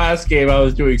like last game I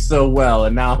was doing so well,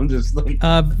 and now I'm just like...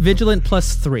 Vigilant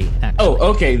 +3, actually. Oh,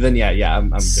 okay, then yeah, I'm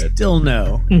good. Still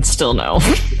no. Still no.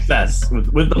 Success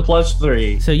with the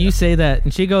 +3. So you say that,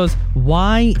 and she goes,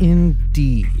 why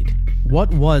indeed?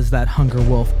 What was that hunger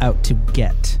wolf out to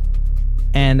get?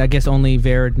 And I guess only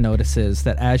Verd notices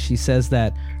that as she says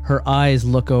that, her eyes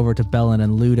look over to Bellin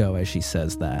and Ludo as she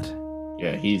says that.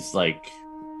 Yeah, he's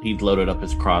loaded up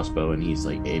his crossbow and he's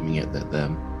aiming it at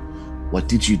them. What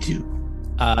did you do?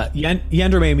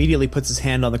 Yandrame immediately puts his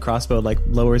hand on the crossbow, like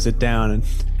lowers it down, and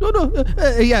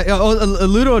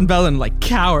Ludo and Bellin like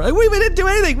cower. Like, we didn't do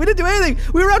anything.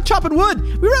 We were out chopping wood.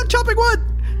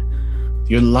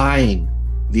 You're lying.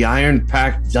 The Iron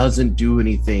Pact doesn't do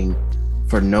anything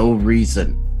for no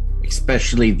reason,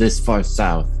 especially this far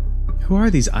south. Who are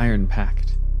these Iron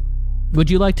Pact? Would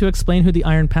you like to explain who the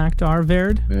Iron Pact are,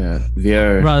 Verd? Yeah,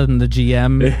 Verd. Rather than the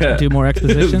GM do more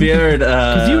exposition? Verd,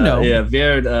 because you know. Yeah,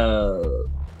 Verd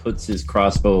puts his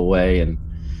crossbow away and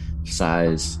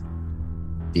sighs.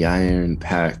 The Iron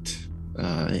Pact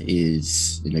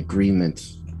is an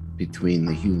agreement between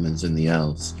the humans and the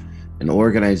elves, an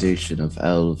organization of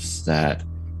elves that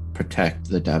protect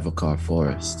the Davokar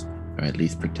forest, or at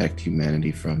least protect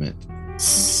humanity from it.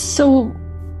 So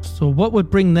what would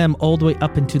bring them all the way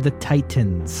up into the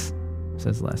Titans?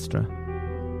 Says Lestra.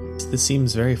 This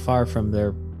seems very far from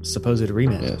their supposed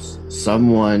remit. Yes.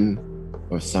 Someone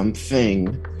or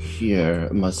something here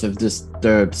must have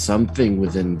disturbed something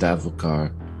within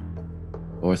Davokar.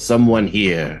 Or someone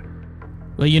here.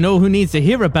 Well, you know who needs to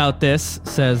hear about this,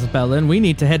 says Bellin. We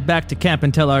need to head back to camp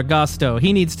and tell Argasto.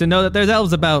 He needs to know that there's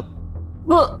elves about.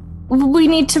 Well, we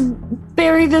need to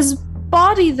bury this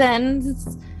body then.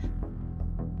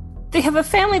 They have a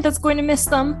family that's going to miss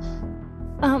them.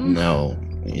 No,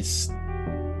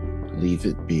 leave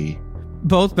it be.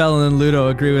 Both Bellin and Ludo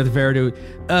agree with Verdu.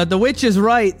 The witch is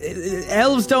right.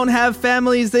 Elves don't have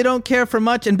families. They don't care for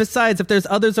much. And besides, if there's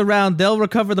others around, they'll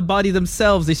recover the body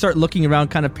themselves. They start looking around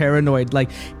kind of paranoid,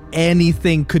 like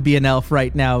anything could be an elf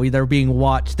right now. They're being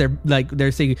watched.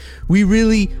 They're saying, we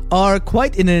really are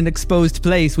quite in an exposed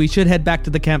place. We should head back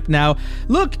to the camp now.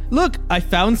 Look, I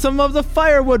found some of the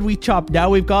firewood we chopped.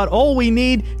 Now we've got all we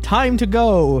need. Time to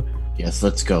go. Yes,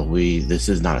 let's go. This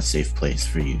is not a safe place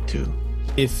for you two.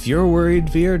 If you're worried,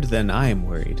 Veerd, then I'm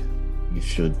worried. You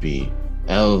should be.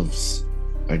 Elves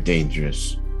are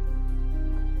dangerous.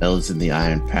 Elves in the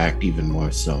Iron Pact even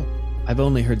more so. I've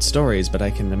only heard stories, but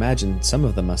I can imagine some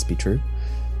of them must be true.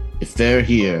 If they're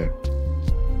here,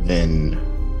 then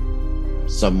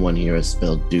someone here has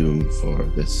spelled doom for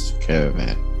this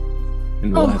caravan.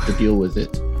 And we'll have to deal with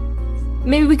it.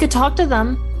 Maybe we could talk to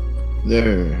them.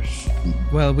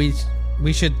 Well,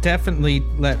 we should definitely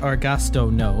let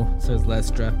Argasto know, says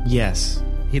Lestra. Yes.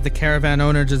 The caravan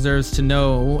owner deserves to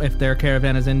know if their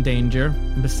caravan is in danger.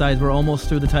 And besides, we're almost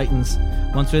through the Titans.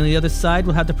 Once we're on the other side,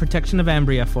 we'll have the protection of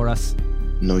Ambria for us.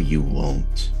 No, you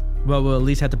won't. Well, we'll at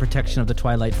least have the protection of the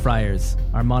Twilight Friars.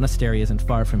 Our monastery isn't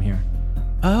far from here.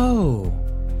 Oh.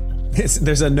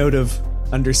 There's a note of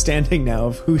understanding now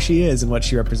of who she is and what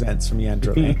she represents from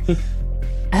Yandrame.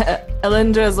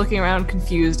 Elendra is looking around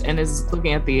confused and is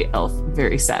looking at the elf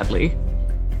very sadly.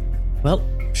 Well,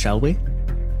 shall we?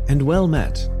 And well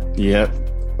met. Yep.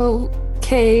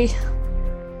 Okay.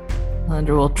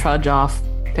 Elendra will trudge off,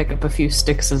 pick up a few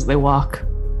sticks as they walk.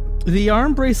 The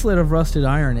arm bracelet of rusted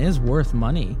iron is worth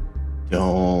money.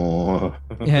 Oh.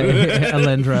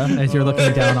 Elendra, as you're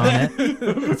looking down on it.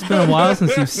 It's been a while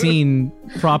since you've seen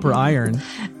proper iron.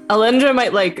 Elendra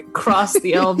might cross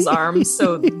the elves' arms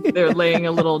so they're laying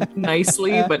a little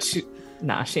nicely, but she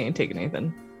ain't taking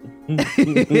anything.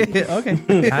 Okay.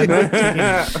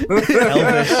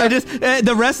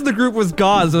 The rest of the group was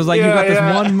gone, so it was like you got this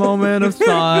one moment of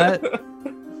thought.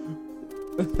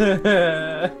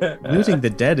 Looting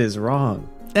the dead is wrong.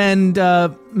 And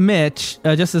Mitch,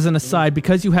 just as an aside,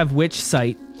 because you have Witch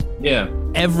Sight,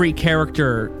 every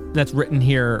character that's written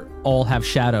here all have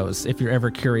shadows, if you're ever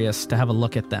curious to have a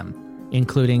look at them,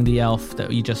 including the elf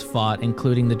that you just fought,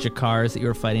 including the Jakars that you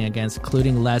were fighting against,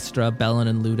 including Lestra, Bellin,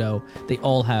 and Ludo. They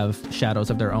all have shadows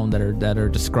of their own that are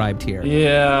described here.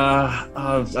 Yeah,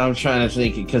 I'm trying to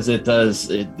think, because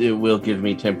it will give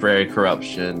me temporary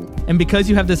corruption. And because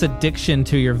you have this addiction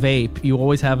to your vape, you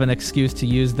always have an excuse to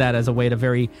use that as a way to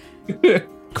very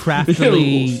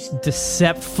craftily,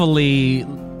 deceptfully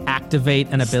activate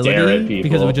an ability,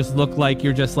 because it would just look like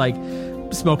you're just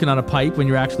smoking on a pipe when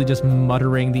you're actually just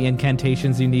muttering the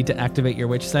incantations you need to activate your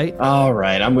Witch Sight. All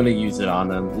right, I'm going to use it on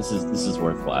them. This is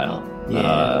worthwhile.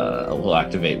 Yeah. We'll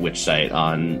activate Witch Sight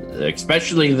on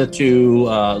especially the two,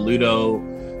 Ludo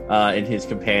and his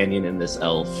companion and this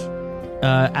elf.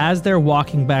 As they're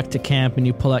walking back to camp and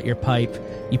you pull out your pipe,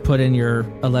 you put in your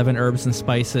 11 herbs and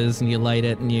spices and you light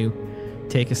it and you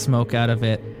take a smoke out of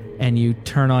it. And you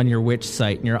turn on your Witch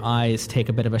Sight, and your eyes take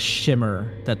a bit of a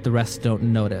shimmer that the rest don't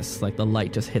notice. Like the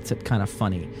light just hits it kind of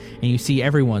funny. And you see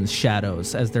everyone's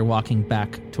shadows as they're walking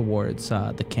back towards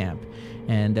the camp.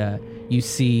 And you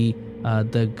see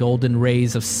the golden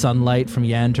rays of sunlight from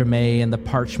Yandrame and the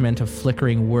parchment of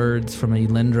flickering words from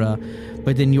Elendra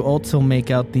but then you also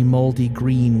make out the moldy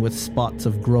green with spots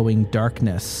of growing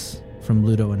darkness from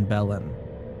Ludo and Bellin.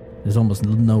 There's almost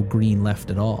no green left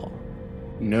at all.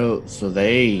 No, so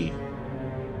they're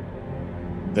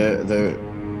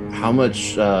how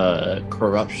much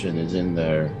corruption is in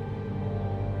there?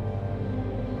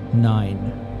 9.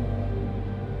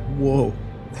 Whoa.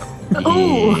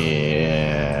 Oh.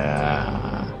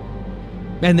 Yeah.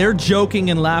 And they're joking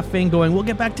and laughing, going, we'll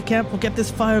get back to camp, we'll get this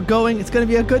fire going, it's going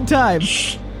to be a good time.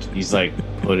 He's like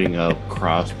putting a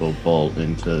crossbow bolt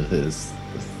into his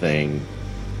thing,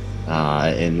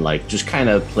 and like just kind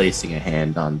of placing a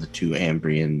hand on the 2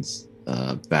 Ambrians'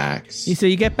 backs. So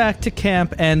you get back to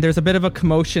camp, and there's a bit of a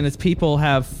commotion as people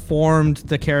have formed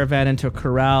the caravan into a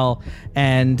corral,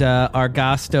 and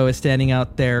Argasto is standing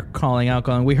out there calling out,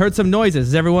 going, we heard some noises,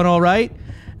 is everyone all right?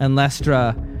 And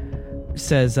Lestra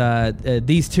says,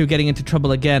 these 2 getting into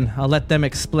trouble again, I'll let them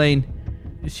explain.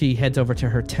 She heads over to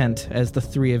her tent as the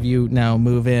 3 of you now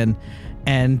move in.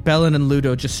 And Bellin and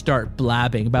Ludo just start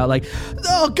blabbing about like,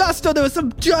 oh, Gusto, there was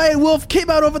some giant wolf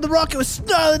came out over the rock. It was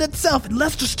snarling itself, and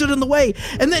Lester stood in the way.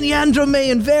 And then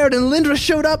Yandrome and Verd and Lindra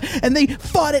showed up, and they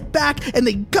fought it back, and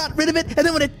they got rid of it. And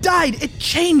then when it died, it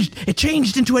changed. It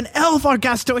changed into an elf,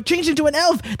 Argasto. It changed into an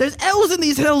elf. There's elves in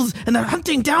these hills, and they're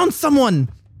hunting down someone.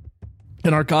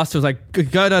 And Argasto's like,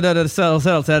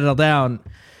 settle down.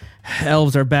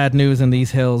 Elves are bad news in these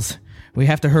hills. We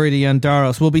have to hurry to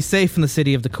Yandaros. We'll be safe in the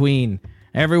city of the Queen.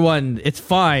 Everyone, it's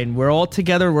fine. We're all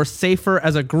together. We're safer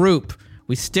as a group.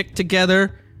 We stick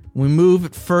together. We move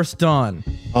at first dawn.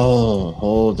 Oh,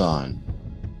 hold on.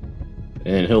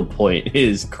 And he'll point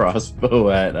his crossbow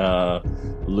at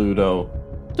Ludo.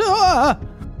 Ah!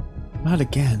 Not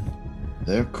again.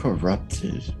 They're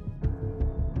corrupted.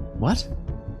 What?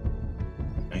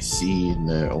 I see in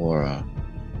their aura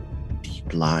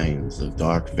deep lines of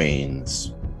dark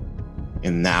veins.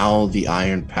 And now the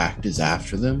Iron Pact is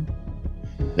after them.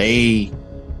 They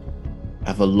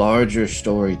have a larger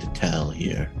story to tell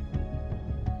here.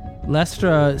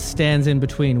 Lestra stands in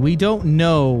between. We don't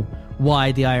know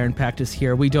why the Iron Pact is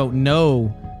here. We don't know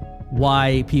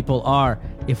why people are.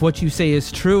 If what you say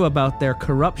is true about their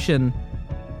corruption,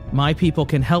 my people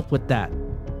can help with that.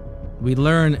 We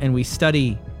learn and we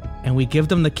study, and we give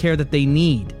them the care that they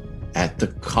need. At the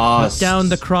cost. Put down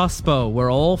the crossbow.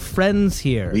 We're all friends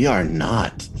here. We are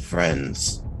not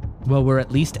friends. Well, we're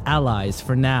at least allies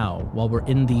for now, while we're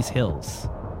in these hills.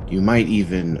 You might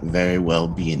even very well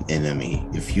be an enemy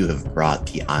if you have brought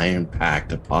the Iron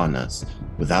Pact upon us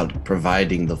without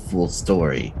providing the full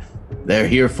story. They're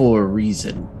here for a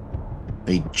reason.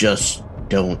 They just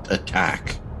don't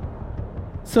attack.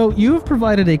 So you have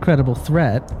provided a credible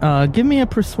threat. Give me a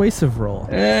persuasive roll.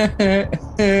 That's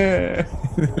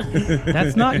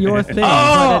not your thing,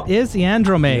 but it is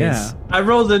Yandrome's. Yeah. I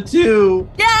rolled a 2.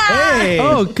 Yeah! Hey!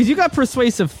 Oh, because you got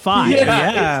persuasive 5.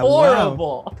 Yeah, it's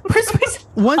horrible. Wow. Persuasive.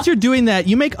 Once you're doing that,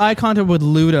 you make eye contact with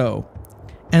Ludo,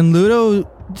 and Ludo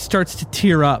starts to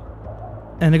tear up.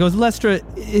 And it goes, Lestra,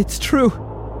 it's true.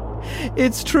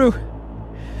 It's true.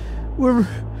 We're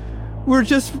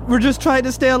just trying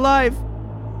to stay alive.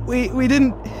 We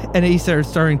didn't. And he starts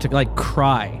starting to like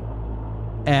cry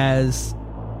as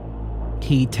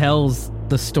he tells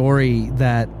the story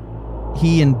that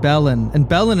he and Bellin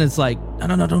is like,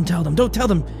 no, don't tell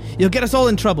them. You'll get us all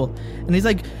in trouble. And he's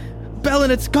like,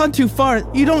 Bellin, it's gone too far.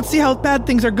 You don't see how bad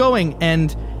things are going.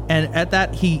 And at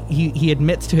that, he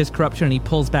admits to his corruption, and he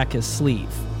pulls back his sleeve.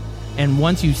 And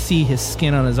once you see his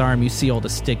skin on his arm, you see all the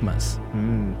stigmas.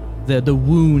 The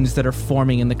wounds that are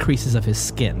forming in the creases of his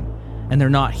skin. And they're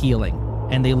not healing.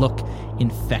 And they look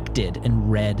infected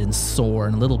and red and sore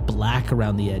and a little black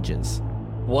around the edges.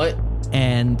 What?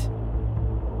 And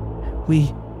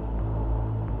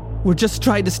we're just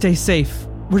trying to stay safe.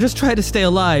 We're just trying to stay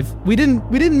alive. We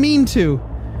didn't mean to.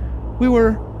 We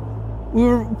were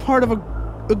part of a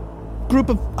group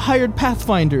of hired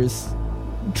pathfinders,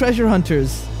 treasure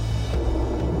hunters.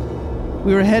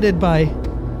 We were hired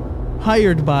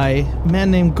by a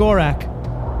man named Gorak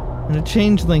and a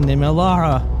changeling named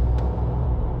Elara.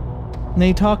 And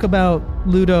they talk about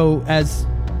Ludo as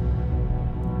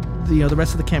the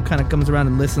rest of the camp kind of comes around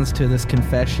and listens to this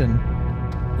confession.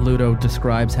 Ludo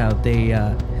describes how they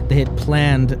had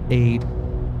planned a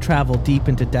travel deep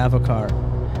into Davokar,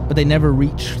 but they never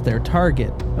reached their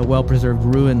target, a well-preserved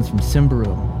ruins from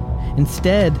Symbaroum.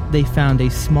 Instead, they found a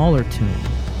smaller tomb,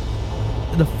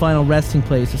 the final resting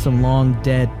place of some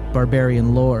long-dead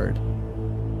barbarian lord.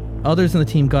 Others in the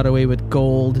team got away with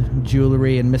gold,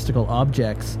 jewelry, and mystical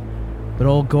objects, but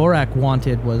all Gorak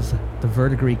wanted was the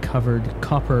verdigris-covered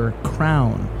copper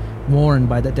crown worn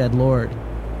by the dead lord,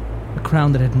 a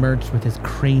crown that had merged with his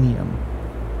cranium.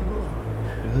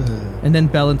 And then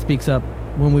Bellin speaks up.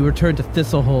 When we returned to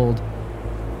Thistlehold,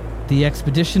 the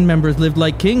expedition members lived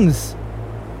like kings.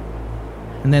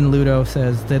 And then Ludo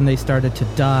says, then they started to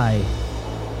die.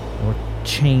 Or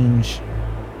change.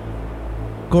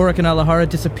 Gorik and Alahara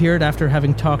disappeared after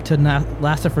having talked to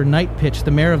Lassifer Nightpitch,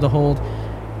 the mayor of the hold.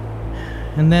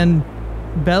 And then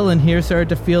Bellin here started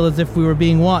to feel as if we were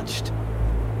being watched.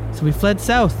 So we fled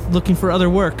south, looking for other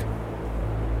work.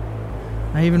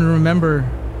 I even remember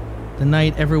the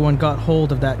night everyone got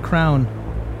hold of that crown.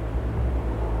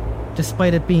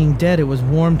 Despite it being dead, it was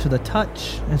warm to the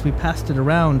touch as we passed it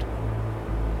around.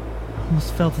 I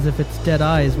almost felt as if its dead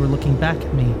eyes were looking back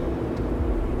at me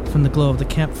from the glow of the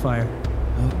campfire.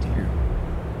 Oh dear.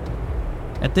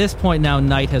 At this point now,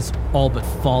 night has all but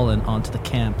fallen onto the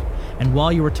camp. And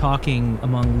while you were talking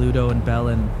among Ludo and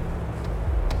Bellin,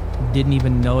 you didn't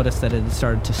even notice that it had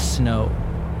started to snow.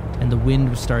 And the wind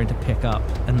was starting to pick up.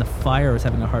 And the fire was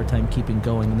having a hard time keeping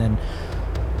going. And then,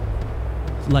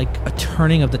 like a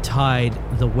turning of the tide,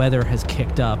 the weather has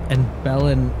kicked up. And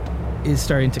Bellin is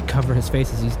starting to cover his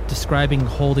face as he's describing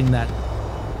holding that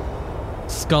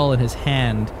skull in his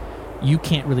hand. You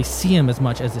can't really see him as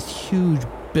much as this huge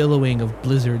billowing of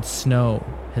blizzard snow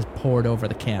has poured over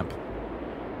the camp.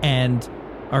 And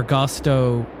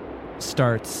Argosto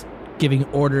starts giving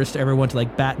orders to everyone to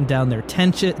like batten down their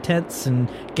tents and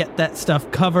get that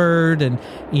stuff covered, and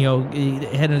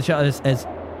head as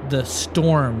the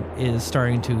storm is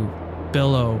starting to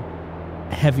billow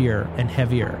heavier and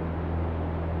heavier.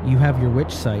 You have your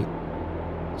witch sight,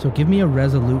 so give me a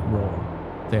resolute roll,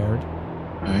 Verd.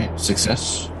 All right,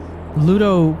 success.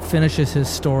 Ludo finishes his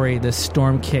story, this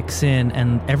storm kicks in,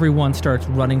 and everyone starts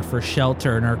running for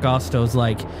shelter, and Argosto's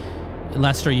like,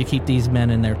 Lester, you keep these men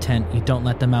in their tent. You don't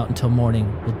let them out until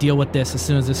morning. We'll deal with this as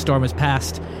soon as this storm is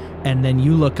past. And then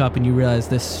you look up and you realize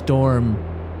this storm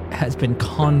has been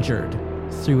conjured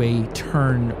through a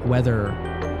turn weather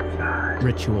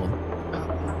ritual.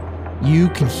 You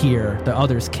can hear, the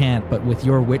others can't, but with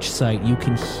your witch sight, you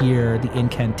can hear the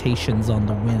incantations on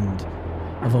the wind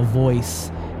of a voice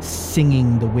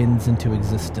singing the winds into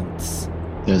existence.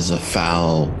 There's a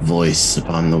foul voice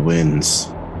upon the winds.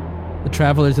 The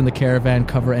travelers in the caravan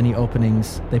cover any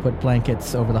openings. They put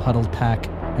blankets over the huddled pack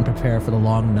and prepare for the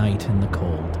long night and the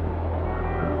cold.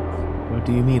 What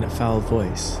do you mean, a foul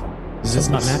voice? Is this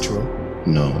not natural?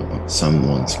 No,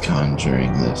 someone's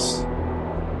conjuring this.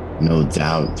 No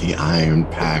doubt the Iron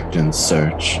Pact in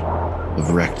search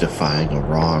of rectifying a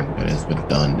wrong that has been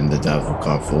done in the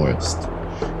Davokar Forest.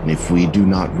 And if we do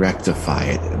not rectify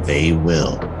it, they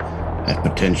will, at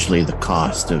potentially the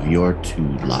cost of your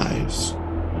 2 lives.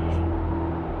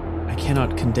 I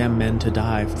cannot condemn men to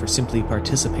die for simply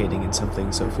participating in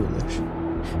something so foolish.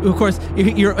 Of course,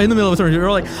 you're in the middle of a story,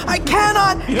 you're like, I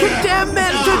cannot condemn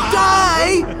men to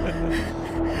die!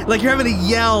 Like you're having to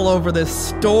yell over this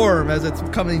storm as it's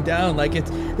coming down. Like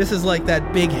this is like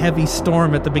that big heavy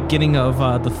storm at the beginning of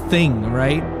The Thing,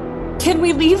 right? Can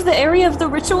we leave the area of the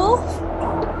ritual?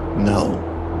 No.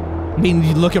 I mean,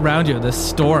 you look around you, there's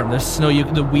storm, there's snow,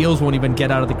 the wheels won't even get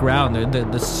out of the ground.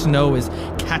 The snow is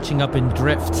catching up in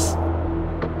drifts.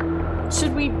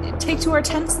 Should we take to our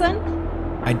tents then?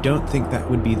 I don't think that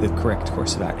would be the correct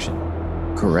course of action.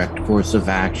 Correct course of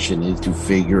action is to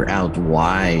figure out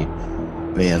why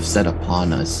they have set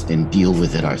upon us and deal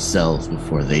with it ourselves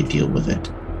before they deal with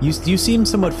it. You seem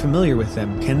somewhat familiar with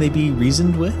them. Can they be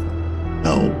reasoned with?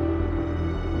 No.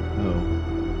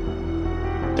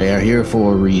 Oh. They are here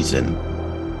for a reason,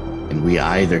 and we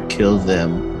either kill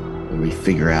them or we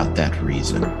figure out that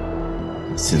reason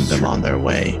and send them on their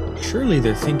way. Surely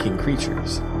they're thinking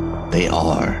creatures. They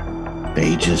are.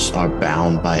 They just are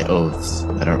bound by oaths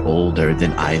that are older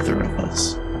than either of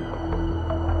us.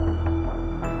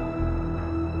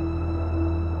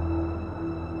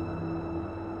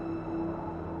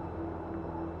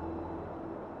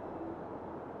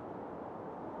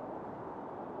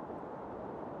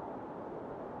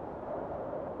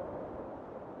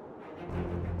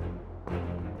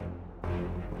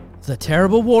 The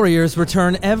Terrible Warriors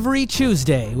return every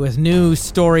Tuesday with new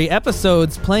story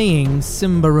episodes playing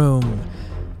Symbaroum.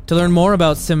 To learn more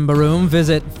about Symbaroum,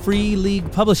 visit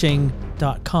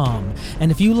freeleaguepublishing.com.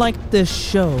 And if you liked this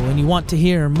show and you want to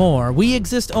hear more, we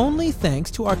exist only thanks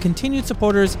to our continued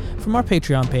supporters from our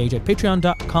Patreon page at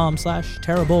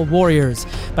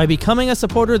patreon.com/terriblewarriors. By becoming a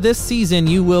supporter this season,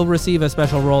 you will receive a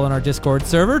special role in our Discord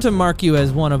server to mark you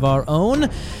as one of our own.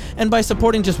 And by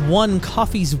supporting just one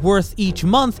coffee's worth each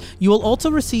month, you will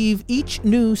also receive each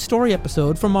new story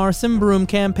episode from our Symbaroum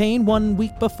campaign 1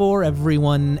 week before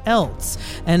everyone else.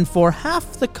 And for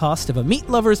half the cost of a Meat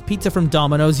Lover's Pizza from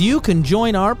Domino's, you can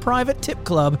join our private tip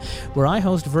club, where I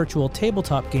host virtual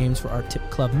tabletop games for our tip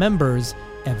club members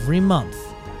every month.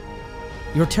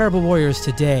 Your Terrible Warriors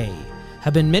today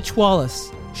have been Mitch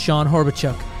Wallace, Sean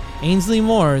Horbachuk, Ainsley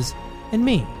Moores, and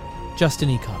me, Justin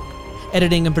Eacock.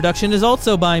 Editing and production is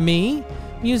also by me.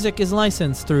 Music is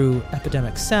licensed through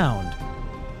Epidemic Sound.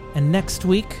 And next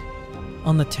week,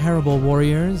 on the Terrible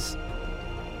Warriors,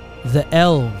 the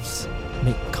elves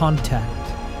make contact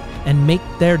and make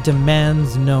their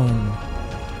demands known.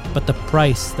 But the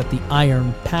price that the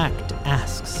Iron Pact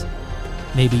asks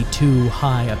may be too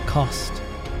high a cost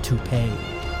to pay.